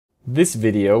This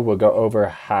video will go over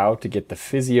how to get the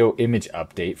Physeo image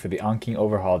update for the AnKing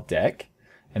Overhaul deck.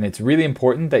 And it's really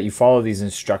important that you follow these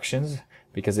instructions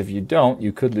because if you don't,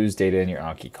 you could lose data in your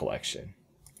AnKing collection.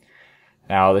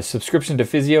 Now, the subscription to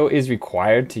Physeo is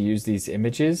required to use these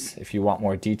images. If you want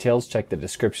more details, check the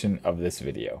description of this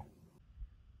video.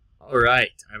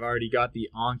 Alright, I've already got the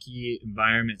AnKing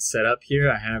environment set up here.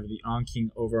 I have the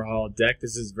AnKing Overhaul deck.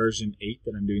 This is version 8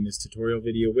 that I'm doing this tutorial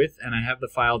video with, and I have the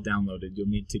file downloaded. You'll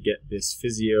need to get this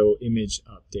Physeo image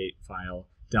update file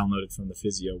downloaded from the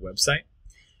Physeo website.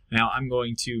 Now, I'm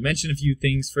going to mention a few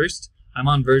things first. I'm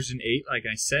on version 8, like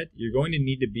I said. You're going to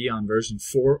need to be on version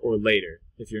 4 or later.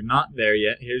 If you're not there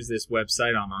yet, here's this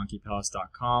website on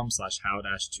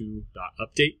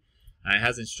ankingpalace.com/how-2.update. It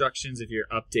has instructions if you're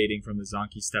updating from the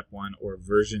Zonky Step 1 or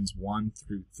versions 1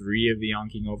 through 3 of the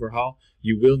AnKing Overhaul.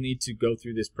 You will need to go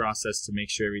through this process to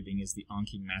make sure everything is the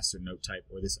AnKing master note type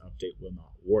or this update will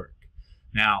not work.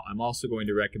 Now, I'm also going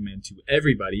to recommend to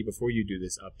everybody before you do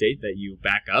this update that you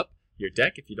back up your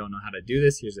deck. If you don't know how to do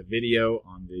this, here's a video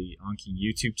on the AnKing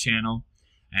YouTube channel.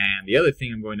 And the other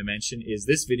thing I'm going to mention is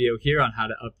this video here on how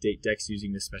to update decks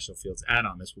using the Special Fields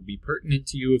add-on. This will be pertinent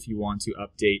to you if you want to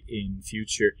update in the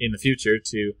future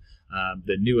to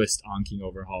the newest AnKing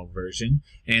Overhaul version.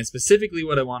 And specifically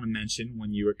what I want to mention,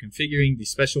 when you are configuring the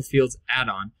Special Fields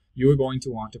add-on, you are going to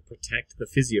want to protect the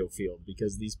Physeo field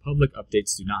because these public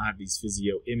updates do not have these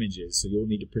Physeo images, so you'll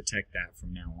need to protect that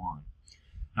from now on.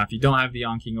 Now, if you don't have the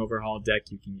AnKing Overhaul deck,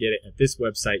 you can get it at this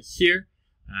website here.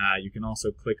 You can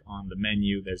also click on the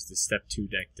menu. There's the Step 2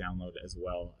 deck download as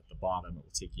well at the bottom. It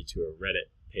will take you to a Reddit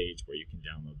page where you can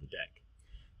download the deck.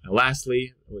 Now,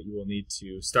 lastly, what you will need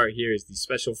to start here is the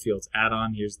Special Fields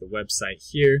add-on. Here's the website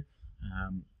here.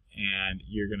 And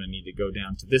you're going to need to go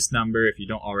down to this number. If you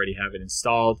don't already have it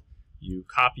installed, you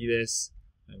copy this,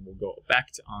 and we'll go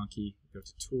back to AnKing, go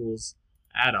to Tools,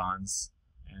 Add-ons,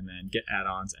 and then Get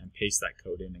Add-ons, and paste that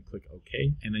code in and click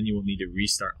OK. And then you will need to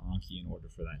restart AnKing in order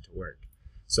for that to work.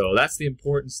 So that's the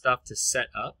important stuff to set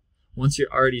up. Once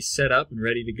you're already set up and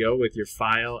ready to go with your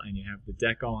file and you have the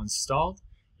deck all installed,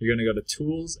 you're going to go to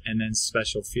Tools and then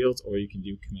Special Fields, or you can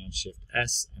do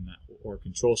Command-Shift-S or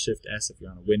Control-Shift-S if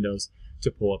you're on a Windows to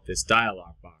pull up this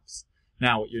dialog box.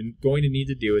 Now, what you're going to need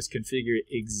to do is configure it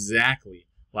exactly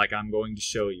like I'm going to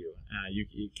show you.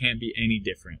 It can't be any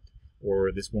different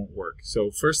or this won't work.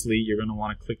 So firstly, you're going to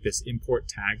want to click this Import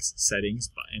Tags Settings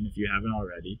button if you haven't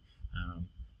already.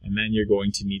 And then you're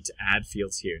going to need to add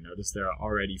fields here. Notice there are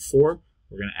already 4.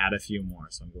 We're going to add a few more.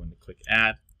 So I'm going to click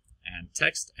Add and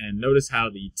Text. And notice how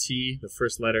the T, the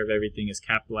first letter of everything, is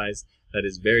capitalized. That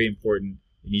is very important.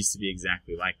 It needs to be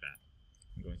exactly like that.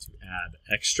 I'm going to add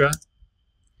Extra.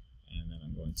 And then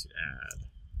I'm going to add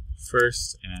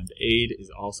First. And Aid is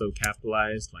also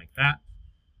capitalized like that.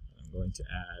 I'm going to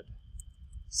add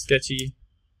Sketchy.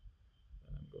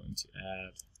 And I'm going to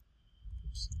add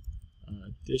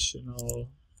additional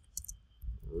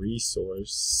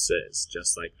resources,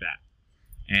 just like that.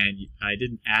 And I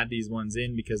didn't add these ones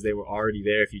in because they were already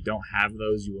there. If you don't have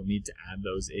those, you will need to add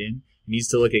those in. It needs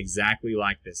to look exactly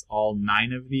like this, all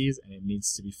 9 of these, and it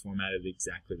needs to be formatted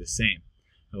exactly the same.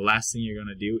 The last thing you're going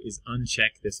to do is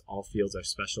uncheck this All Fields Are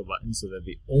Special button so that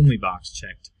the only box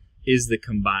checked is the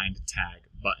Combined Tag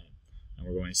button. And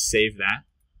we're going to save that.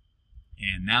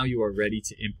 And now you are ready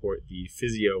to import the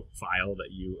Physeo file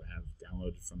that you have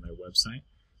downloaded from their website.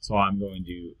 So I'm going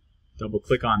to double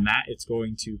click on that. It's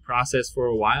going to process for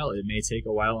a while. It may take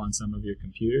a while on some of your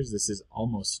computers. This is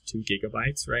almost 2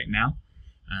 gigabytes right now.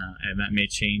 And that may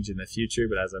change in the future,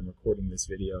 but as I'm recording this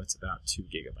video, it's about 2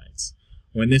 gigabytes.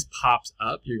 When this pops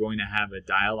up, you're going to have a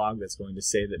dialog that's going to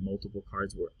say that multiple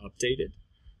cards were updated.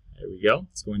 There we go.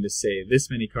 It's going to say this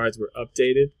many cards were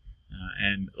updated.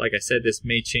 And like I said, this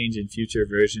may change in future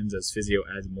versions as Physeo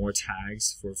adds more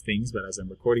tags for things, but as I'm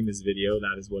recording this video,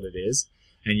 that is what it is.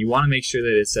 And you want to make sure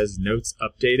that it says notes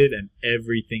updated and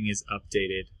everything is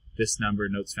updated. This number,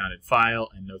 notes found in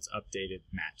file, and notes updated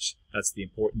match. That's the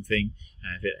important thing.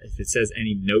 If it says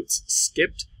any notes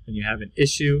skipped, then you have an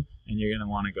issue, and you're going to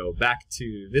want to go back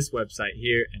to this website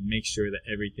here and make sure that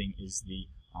everything is the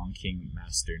AnKing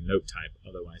master note type.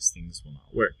 Otherwise, things will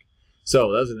not work. So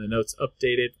those are the notes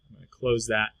updated. I'm going to close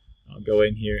that. I'll go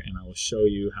in here and I will show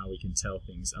you how we can tell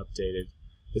things updated.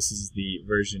 This is the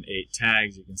version 8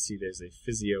 tags. You can see there's a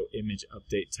Physeo image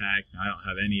update tag. Now I don't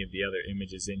have any of the other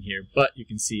images in here, but you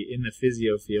can see in the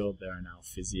Physeo field there are now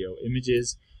Physeo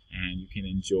images, and you can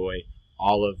enjoy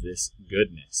all of this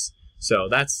goodness. So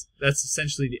that's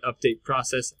essentially the update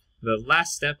process. The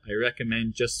last step I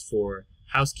recommend just for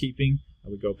housekeeping, I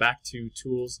would go back to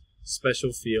Tools,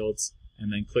 Special Fields,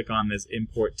 and then click on this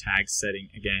Import Tag setting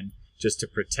again, just to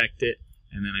protect it.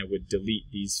 and then I would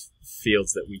delete these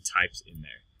fields that we typed in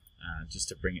there, just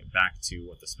to bring it back to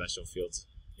what the special fields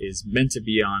is meant to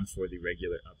be on for the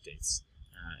regular updates.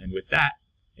 And with that,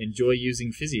 enjoy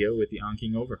using Physeo with the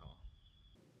AnKing Overhaul.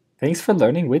 Thanks for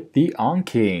learning with the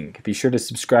AnKing. Be sure to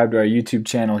subscribe to our YouTube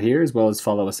channel here, as well as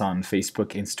follow us on Facebook,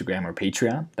 Instagram, or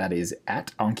Patreon. That is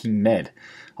at AnKingMed.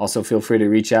 Also, feel free to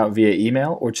reach out via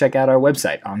email or check out our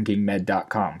website,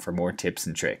 ankingmed.com, for more tips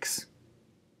and tricks.